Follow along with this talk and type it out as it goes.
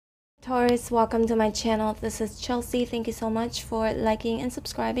Taurus, welcome to my channel. This is Chelsea. Thank you so much for liking and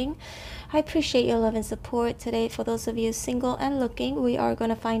subscribing. I appreciate your love and support. Today, for those of you single and looking, we are going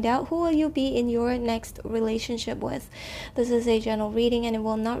to find out who will you be in your next relationship with. This is a general reading and it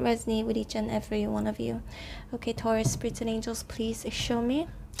will not resonate with each and every one of you. Okay, Taurus, spirits and angels, please show me.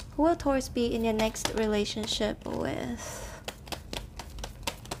 Who will Taurus be in your next relationship with?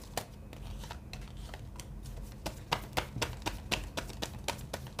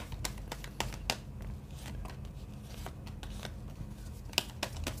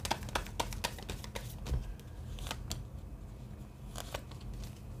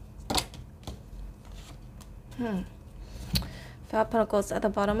 Five of Pentacles at the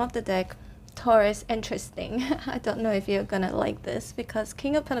bottom of the deck. Taurus, interesting. I don't know if you're gonna like this because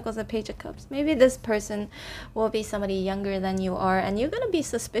King of Pentacles and Page of Cups. Maybe this person will be somebody younger than you are and you're gonna be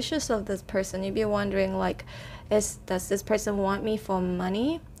suspicious of this person. You'll be wondering like, does this person want me for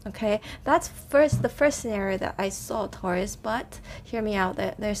money? Okay, that's the first scenario that I saw, Taurus, but hear me out.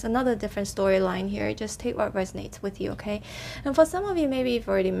 There's another different storyline here. Just take what resonates with you, okay? And for some of you, maybe you've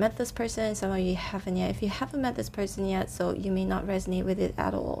already met this person, some of you haven't yet. If you haven't met this person yet, so you may not resonate with it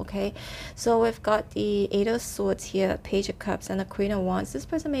at all, okay? So we've got the Eight of Swords here, Page of Cups, and the Queen of Wands. This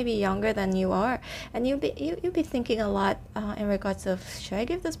person may be younger than you are, and you'll be thinking a lot in regards of, should I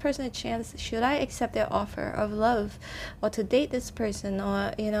give this person a chance? Should I accept their offer of love, or to date this person,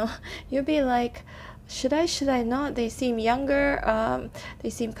 or you'll be like, should I not? They seem younger, they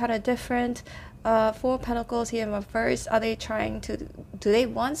seem kind of different. Four of Pentacles here in reverse. Are they trying to, do they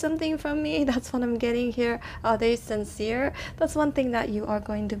want something from me? That's what I'm getting here. Are they sincere? That's one thing that you are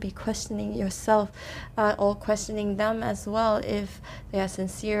going to be questioning yourself, or questioning them as well, if they are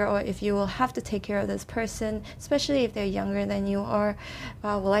sincere, or if you will have to take care of this person, especially if they're younger than you are.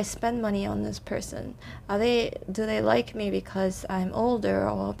 Will I spend money on this person? Do they like me because I'm older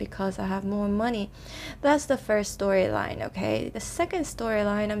or because I have more money? That's the first storyline, okay? The second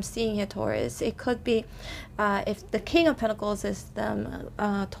storyline I'm seeing here, Taurus, it could be if the King of Pentacles is them,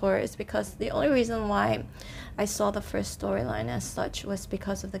 Taurus, because the only reason why I saw the first storyline as such was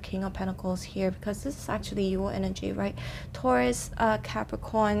because of the King of Pentacles here, because this is actually your energy, right? Taurus,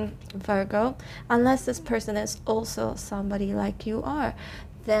 Capricorn, Virgo. Unless this person is also somebody like you are,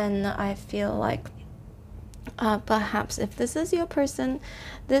 then I feel like perhaps if this is your person,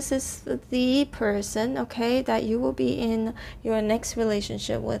 this is the person, okay, that you will be in your next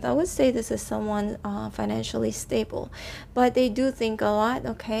relationship with. I would say this is someone financially stable, but they do think a lot,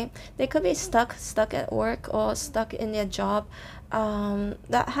 okay? They could be stuck at work or stuck in their job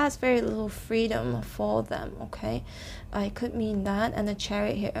that has very little freedom for them, okay? I could mean that. And the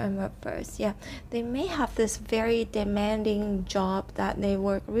Chariot here in reverse, yeah, they may have this very demanding job that they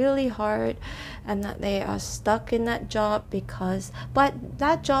work really hard and that they are stuck in that job but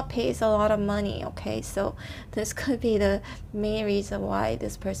that job pays a lot of money, okay? So this could be the main reason why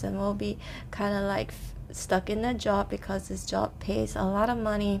this person will be kind of like stuck in that job, because this job pays a lot of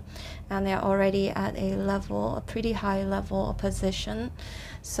money and they're already at a pretty high level of position.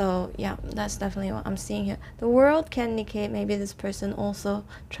 So yeah, that's definitely what I'm seeing here. The world can indicate maybe this person also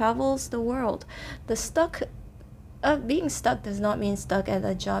travels the world. Being stuck does not mean stuck at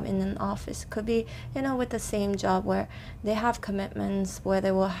a job in an office. It could be, with the same job where they have commitments where they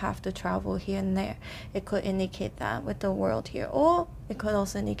will have to travel here and there. It could indicate that with the world here. Or it could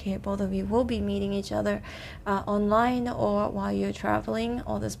also indicate both of you will be meeting each other online or while you're traveling,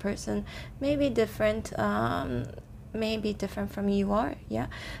 or this person may be different, from you are, yeah,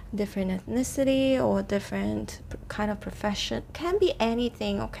 different ethnicity or different kind of profession, can be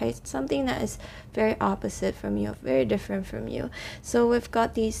anything, okay? Something that is very opposite from you, very different from you. So we've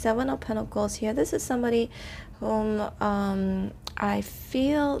got the Seven of Pentacles here. This is somebody whom I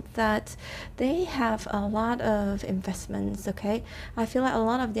feel that they have a lot of investments, okay? I feel like a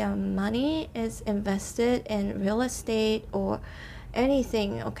lot of their money is invested in real estate or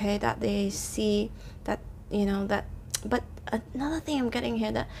anything, okay, that they see that, but another thing I'm getting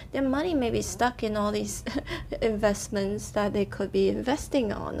here, that their money may be stuck in all these investments that they could be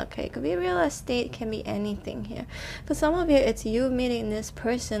investing on, okay? It could be real estate, it can be anything here. For some of you, it's you meeting this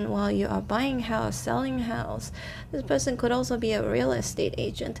person while you are buying house, selling house. This person could also be a real estate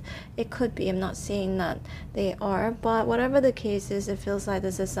agent. It could be, I'm not saying that they are, but whatever the case is, it feels like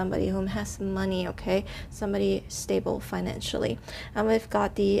this is somebody who has money, okay? Somebody stable financially. And we've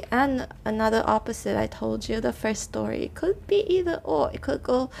got and another opposite. I told you the first story, it could be either or. It could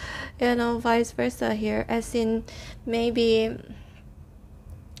go, vice versa here, as in maybe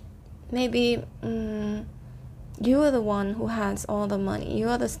You are the one who has all the money. You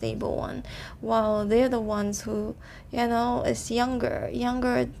are the stable one, while they're the ones who, you know, is younger,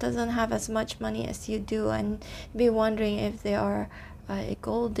 doesn't have as much money as you do, and be wondering if they are a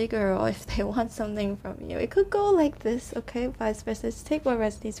gold digger or if they want something from you. It could go like this, okay? Vice versa. Just take what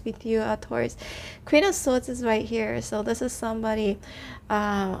resonates with you, Taurus. Queen of Swords is right here, so this is somebody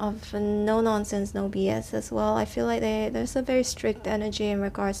of no nonsense, no BS as well. I feel like there's a very strict energy in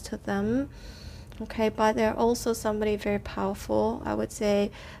regards to them. Okay, but they're also somebody very powerful, I would say,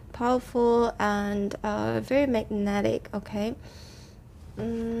 powerful and very magnetic. Okay,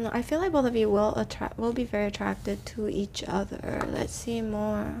 I feel like both of you will be very attracted to each other. Let's see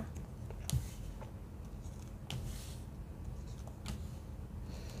more.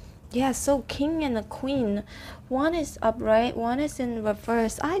 Yeah, so king and a queen. One is upright, one is in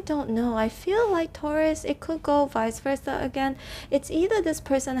reverse. I don't know. I feel like Taurus, it could go vice versa again. It's either this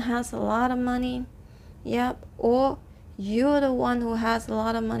person has a lot of money, yep, or you're the one who has a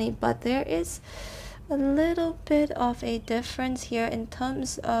lot of money, but there is a little bit of a difference here in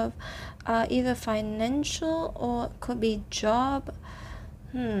terms of either financial or it could be job.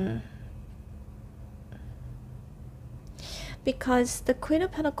 Because the Queen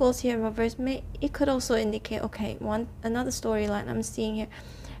of Pentacles here in reverse, it could also indicate, okay, another storyline I'm seeing here.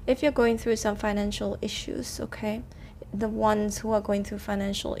 If you're going through some financial issues, okay, the ones who are going through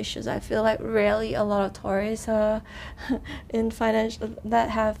financial issues, I feel like rarely a lot of Taurus in financial that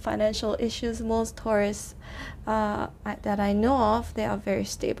have financial issues. Most Taurus that I know of, they are very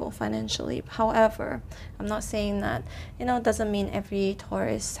stable financially. However, I'm not saying that, you know, it doesn't mean every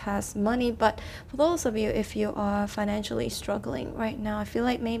Taurus has money, but for those of you, if you are financially struggling right now, I feel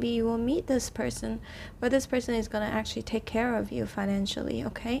like maybe you will meet this person, where this person is going to actually take care of you financially,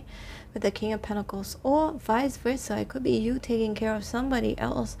 okay, with the King of Pentacles, or vice versa. It could be you taking care of somebody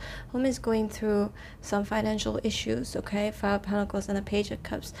else whom is going through some financial issues, okay, Five of Pentacles and the Page of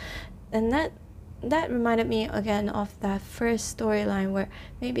Cups. And that reminded me again of that first storyline, where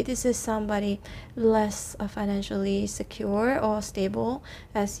maybe this is somebody less financially secure or stable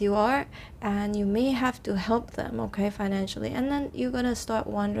as you are, and you may have to help them, okay, financially, and then you're gonna start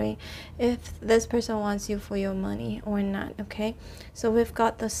wondering if this person wants you for your money or not, okay? So we've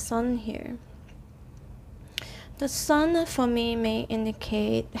got the Sun here. The Sun for me may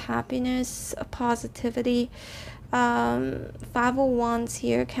indicate happiness, positivity. Five of Wands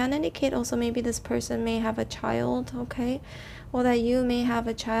here can indicate also maybe this person may have a child, okay, or that you may have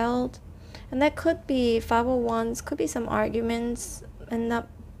a child, and that could be Five of Wands, could be some arguments, end up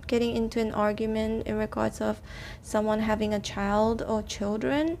getting into an argument in regards of someone having a child or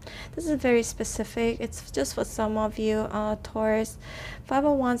children. This is very specific. It's just for some of you, Taurus. Five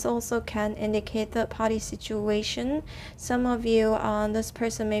of Wands also can indicate third party situation. Some of you, this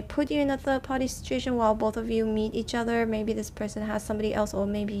person may put you in a third party situation while both of you meet each other. Maybe this person has somebody else, or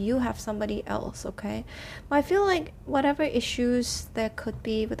maybe you have somebody else, okay? But I feel like whatever issues there could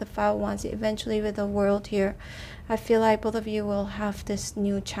be with the Five of Wands, eventually with the World here, I feel like both of you will have this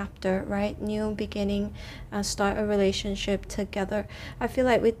new chapter, right? New beginning, start a relationship together. I feel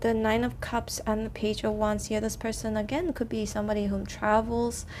like with the Nine of Cups and the Page of Wands here, this person again could be somebody who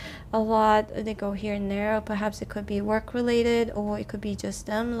travels a lot. They go here and there, or perhaps it could be work related, or it could be just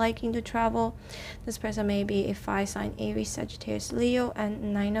them liking to travel. This person may be a fire sign, Aries, Sagittarius, Leo,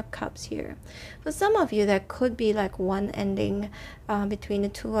 and Nine of Cups here. For some of you, there could be like one ending between the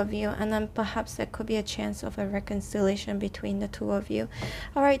two of you, and then perhaps there could be a chance of a reconciliation between the two of you.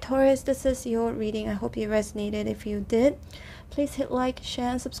 All right, Taurus, this is your reading. I hope you resonated. If you did, please hit like,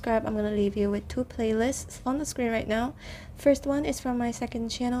 share, and subscribe. I'm going to leave you with two playlists on the screen right now. First one is from my second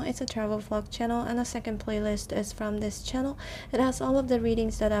channel. It's a travel vlog channel, and the second playlist is from this channel. It has all of the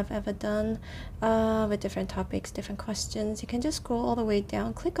readings that I've ever done with different topics, different questions. You can just scroll all the way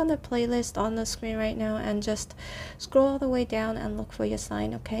down, click on the playlist on the screen right now, and just scroll all the way down and look for your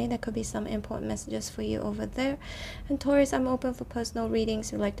sign, okay? There could be some important messages for you over there. And Taurus, I'm open for personal readings.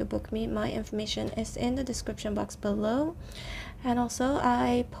 If you'd like to book me, my information is in the description box below. And also,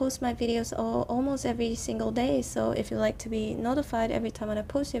 I post my videos almost every single day, so if you'd like to be notified every time I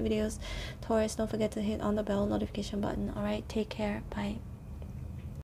post your videos, Taurus, don't forget to hit on the bell notification button. Alright, take care, bye.